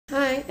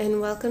Hi, and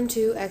welcome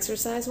to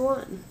Exercise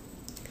 1.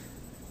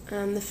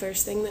 The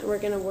first thing that we're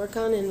going to work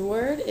on in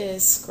Word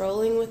is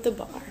scrolling with the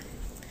bar.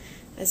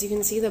 As you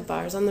can see, the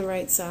bar's on the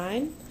right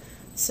side,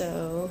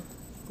 so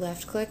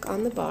left click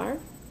on the bar,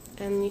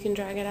 and you can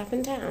drag it up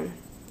and down,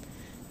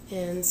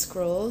 and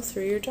scroll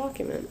through your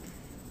document.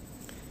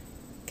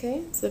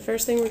 Okay, so the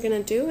first thing we're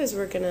going to do is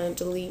we're going to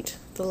delete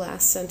the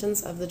last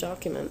sentence of the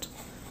document.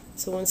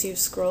 So once you've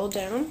scrolled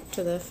down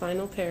to the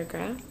final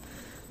paragraph,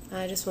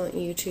 I just want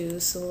you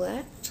to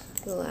select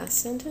the last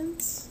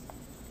sentence,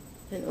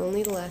 and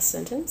only the last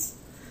sentence,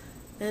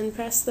 and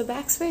press the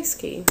backspace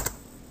key.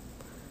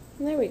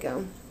 And there we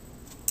go.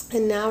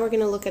 And now we're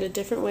going to look at a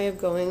different way of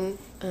going,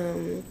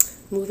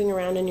 moving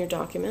around in your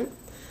document.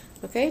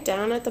 Okay,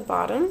 down at the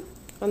bottom,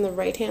 on the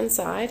right-hand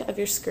side of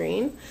your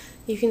screen,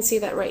 you can see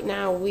that right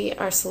now we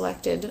are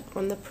selected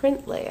on the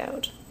print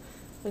layout.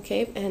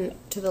 Okay, and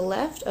to the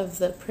left of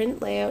the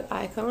print layout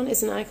icon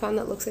is an icon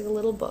that looks like a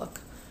little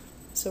book.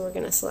 So we're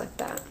going to select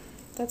that.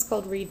 That's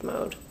called read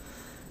mode.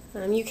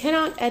 You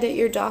cannot edit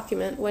your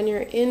document when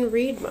you're in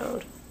read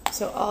mode.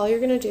 So all you're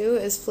going to do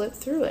is flip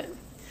through it.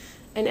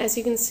 And as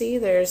you can see,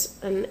 there's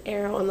an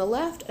arrow on the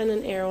left and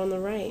an arrow on the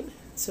right.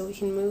 So we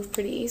can move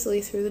pretty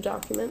easily through the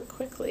document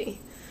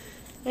quickly.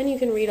 And you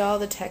can read all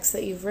the text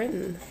that you've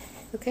written.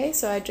 Okay,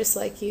 so I'd just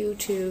like you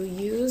to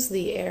use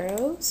the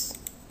arrows.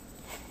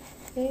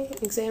 Okay,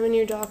 examine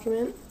your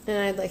document, and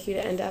I'd like you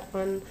to end up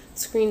on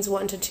screens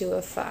 1 to 2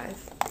 of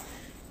 5.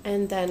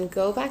 And then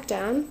go back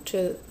down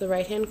to the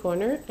right-hand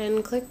corner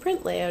and click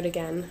Print Layout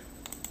again.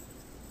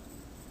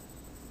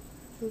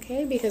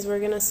 Okay, because we're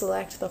going to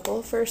select the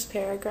whole first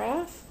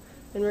paragraph,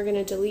 and we're going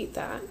to delete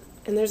that.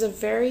 And there's a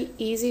very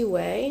easy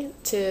way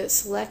to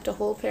select a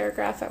whole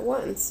paragraph at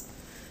once.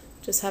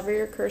 Just hover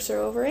your cursor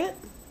over it,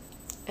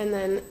 and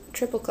then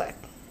triple click.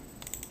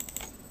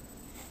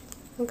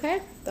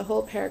 Okay, the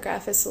whole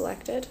paragraph is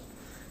selected,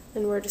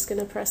 and we're just going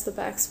to press the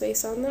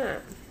backspace on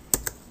that.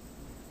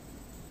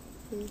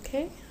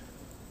 Okay.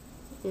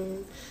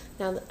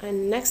 Now the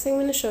next thing I'm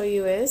going to show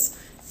you is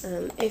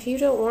if you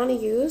don't want to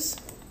use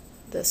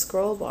the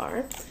scroll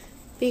bar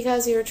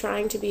because you're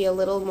trying to be a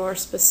little more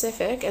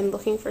specific and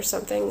looking for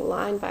something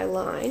line by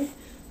line,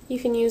 you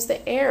can use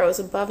the arrows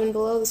above and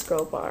below the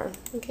scroll bar.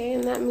 Okay,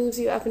 and that moves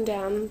you up and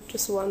down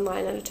just one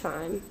line at a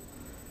time.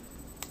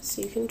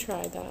 So you can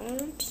try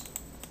that.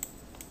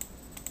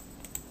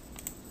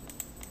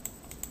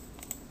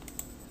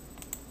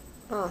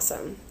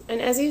 Awesome.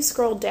 And as you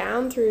scroll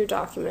down through your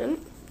document,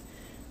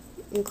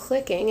 and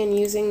clicking and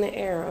using the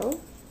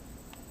arrow,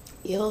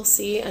 you'll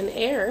see an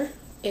error.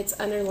 It's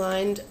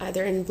underlined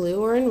either in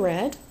blue or in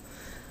red,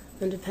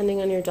 and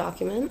depending on your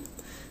document.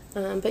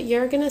 But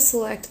you're going to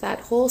select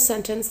that whole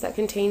sentence that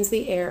contains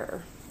the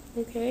error.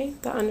 Okay,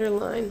 the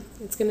underline.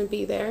 It's going to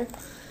be there.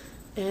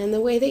 And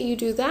the way that you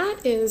do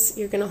that is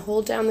you're going to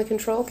hold down the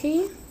Control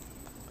key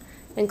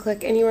and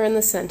click anywhere in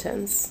the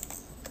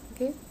sentence.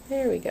 Okay,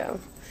 there we go.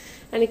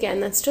 And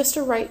again, that's just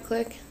a right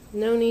click,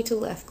 no need to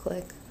left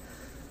click.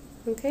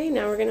 Okay,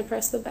 now we're going to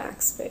press the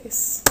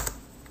backspace.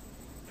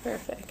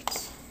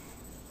 Perfect.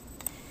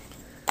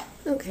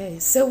 Okay,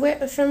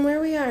 so from where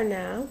we are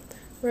now,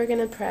 we're going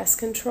to press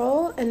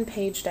Control and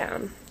Page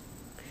Down.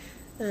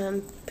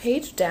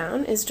 Page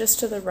Down is just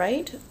to the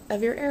right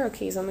of your arrow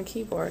keys on the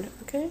keyboard.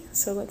 Okay,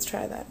 so let's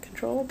try that.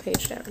 Control,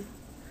 Page Down.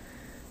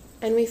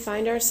 And we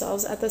find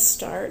ourselves at the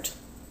start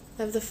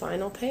of the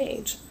final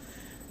page.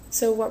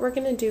 So what we're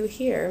going to do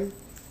here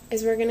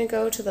is we're going to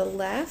go to the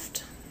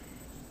left,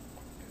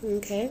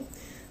 okay,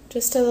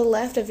 just to the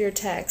left of your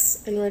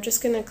text, and we're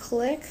just going to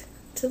click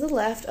to the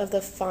left of the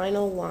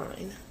final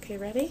line. Okay,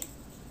 ready?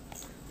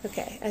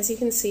 Okay, as you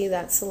can see,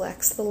 that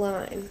selects the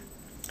line.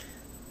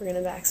 We're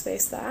going to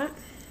backspace that.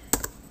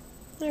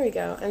 There we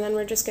go, and then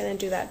we're just going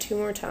to do that 2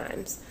 more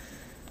times.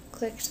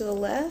 Click to the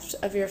left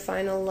of your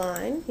final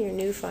line, your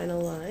new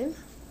final line.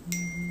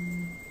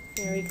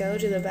 There we go,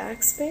 do the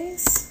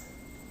backspace.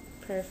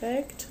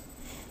 Perfect.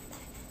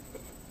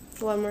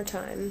 One more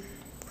time.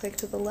 Click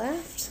to the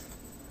left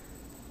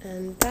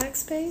and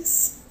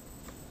backspace.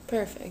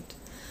 Perfect.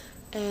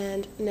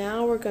 And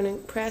now we're going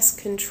to press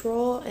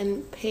Control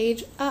and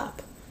Page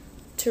Up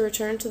to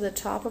return to the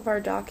top of our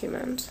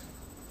document.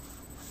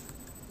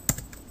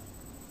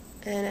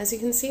 And as you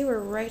can see, we're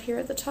right here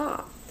at the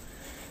top.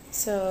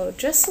 So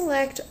just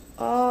select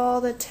all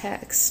the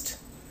text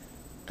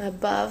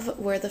above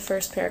where the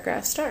first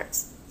paragraph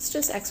starts. It's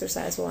just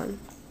exercise 1.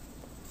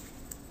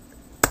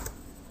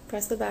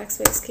 Press the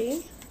backspace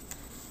key,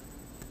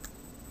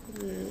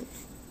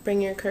 bring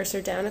your cursor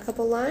down a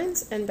couple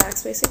lines, and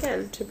backspace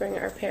again to bring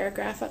our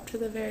paragraph up to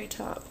the very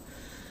top.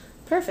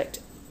 Perfect.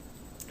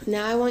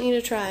 Now I want you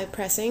to try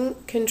pressing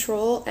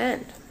Control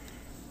End.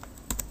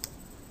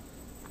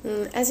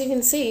 As you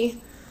can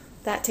see,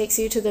 that takes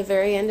you to the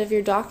very end of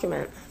your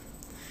document.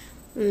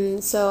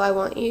 So I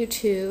want you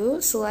to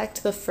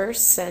select the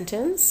first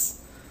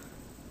sentence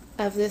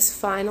of this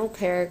final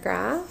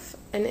paragraph.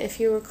 And if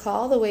you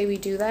recall, the way we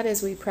do that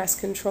is we press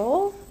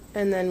Control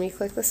and then we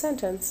click the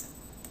sentence.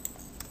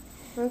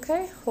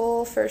 Okay,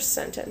 whole first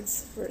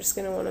sentence. We're just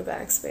going to want to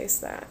backspace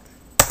that.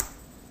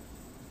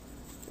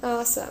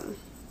 Awesome.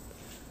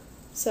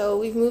 So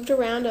we've moved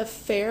around a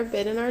fair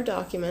bit in our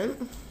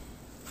document.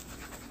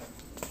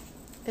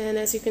 And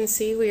as you can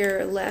see, we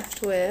are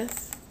left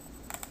with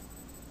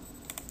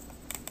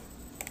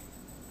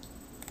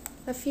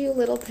a few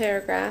little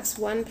paragraphs,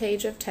 one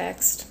page of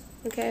text.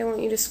 Okay, I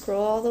want you to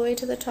scroll all the way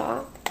to the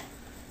top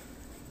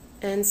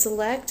and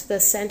select the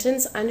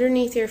sentence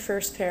underneath your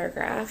first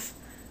paragraph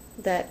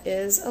that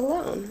is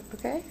alone.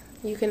 Okay,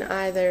 you can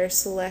either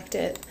select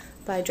it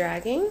by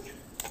dragging,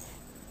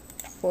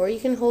 or you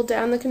can hold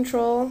down the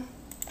control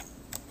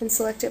and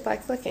select it by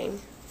clicking.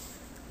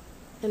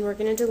 And we're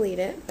going to delete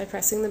it by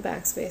pressing the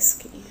backspace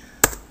key.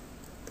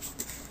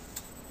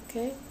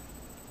 Okay,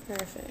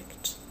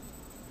 perfect.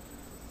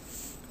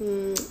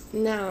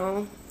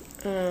 Now,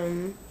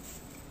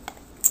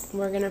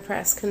 we're going to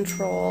press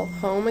Control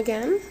Home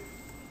again.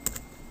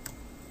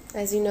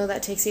 As you know,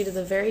 that takes you to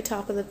the very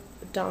top of the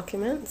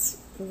document.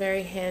 It's a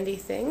very handy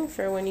thing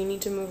for when you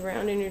need to move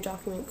around in your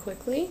document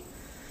quickly.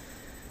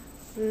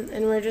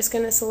 And we're just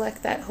going to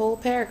select that whole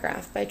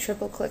paragraph by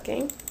triple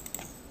clicking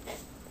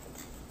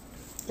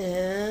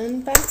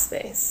and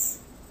backspace.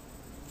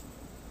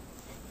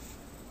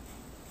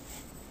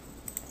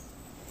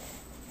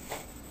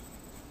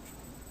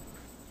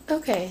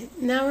 Okay,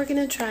 now we're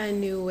going to try a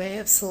new way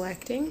of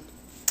selecting.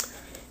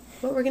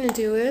 What we're going to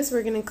do is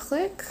we're going to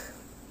click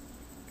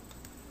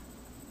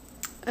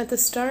at the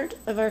start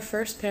of our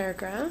first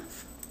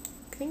paragraph.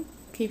 Okay,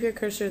 keep your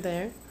cursor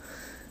there.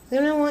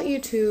 Then I want you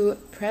to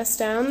press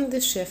down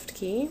the Shift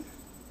key.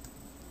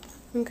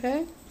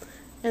 Okay,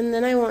 and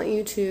then I want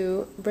you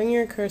to bring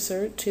your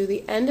cursor to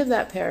the end of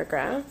that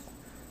paragraph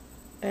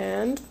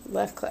and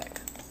left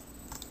click.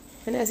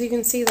 And as you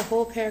can see, the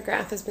whole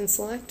paragraph has been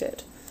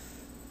selected.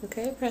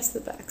 Okay, press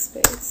the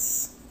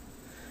backspace.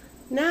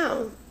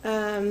 Now,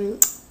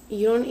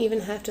 you don't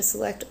even have to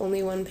select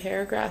only one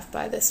paragraph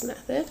by this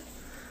method.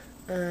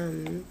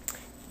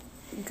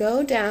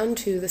 Go down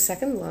to the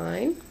second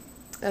line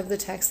of the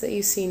text that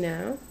you see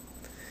now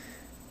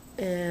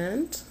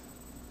and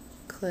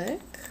click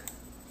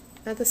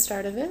at the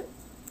start of it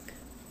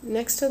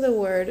next to the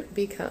word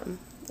become.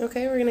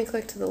 Okay, we're going to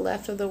click to the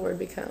left of the word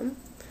become.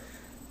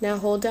 Now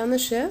hold down the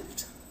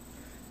Shift,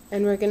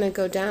 and we're going to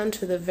go down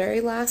to the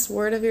very last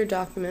word of your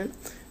document,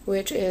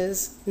 which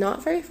is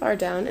not very far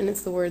down, and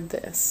it's the word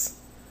this.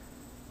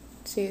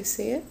 Do you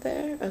see it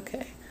there?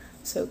 Okay,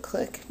 so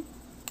click.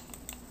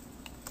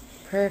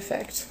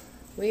 Perfect.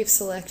 We've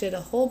selected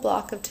a whole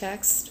block of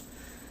text,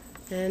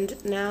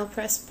 and now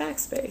press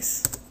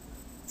backspace.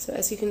 So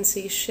as you can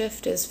see,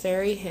 Shift is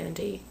very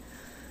handy.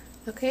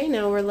 Okay,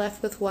 now we're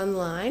left with one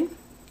line,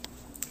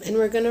 and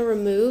we're going to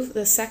remove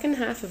the second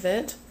half of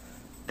it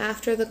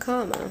after the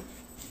comma,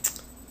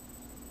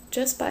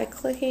 just by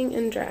clicking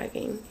and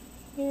dragging.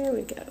 Here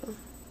we go.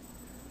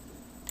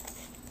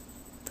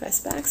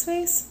 Press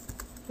backspace,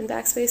 and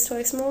backspace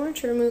twice more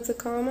to remove the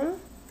comma,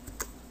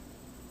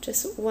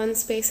 just one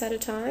space at a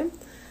time.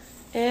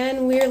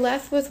 And we're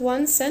left with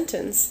one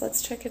sentence.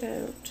 Let's check it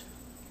out.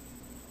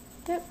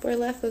 Yep, we're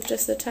left with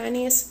just the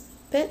tiniest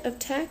bit of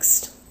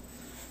text.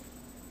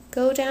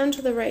 Go down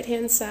to the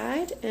right-hand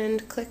side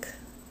and click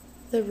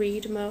the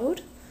read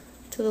mode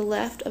to the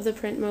left of the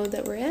print mode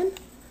that we're in.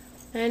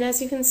 And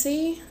as you can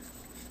see,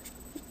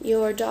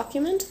 your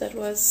document that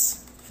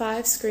was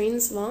 5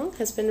 screens long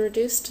has been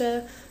reduced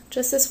to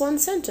just this one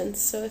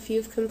sentence. So if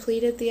you've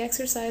completed the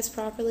exercise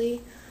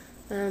properly,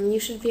 you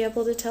should be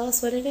able to tell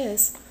us what it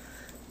is.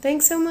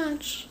 Thanks so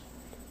much,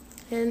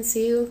 and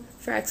see you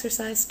for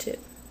exercise 2.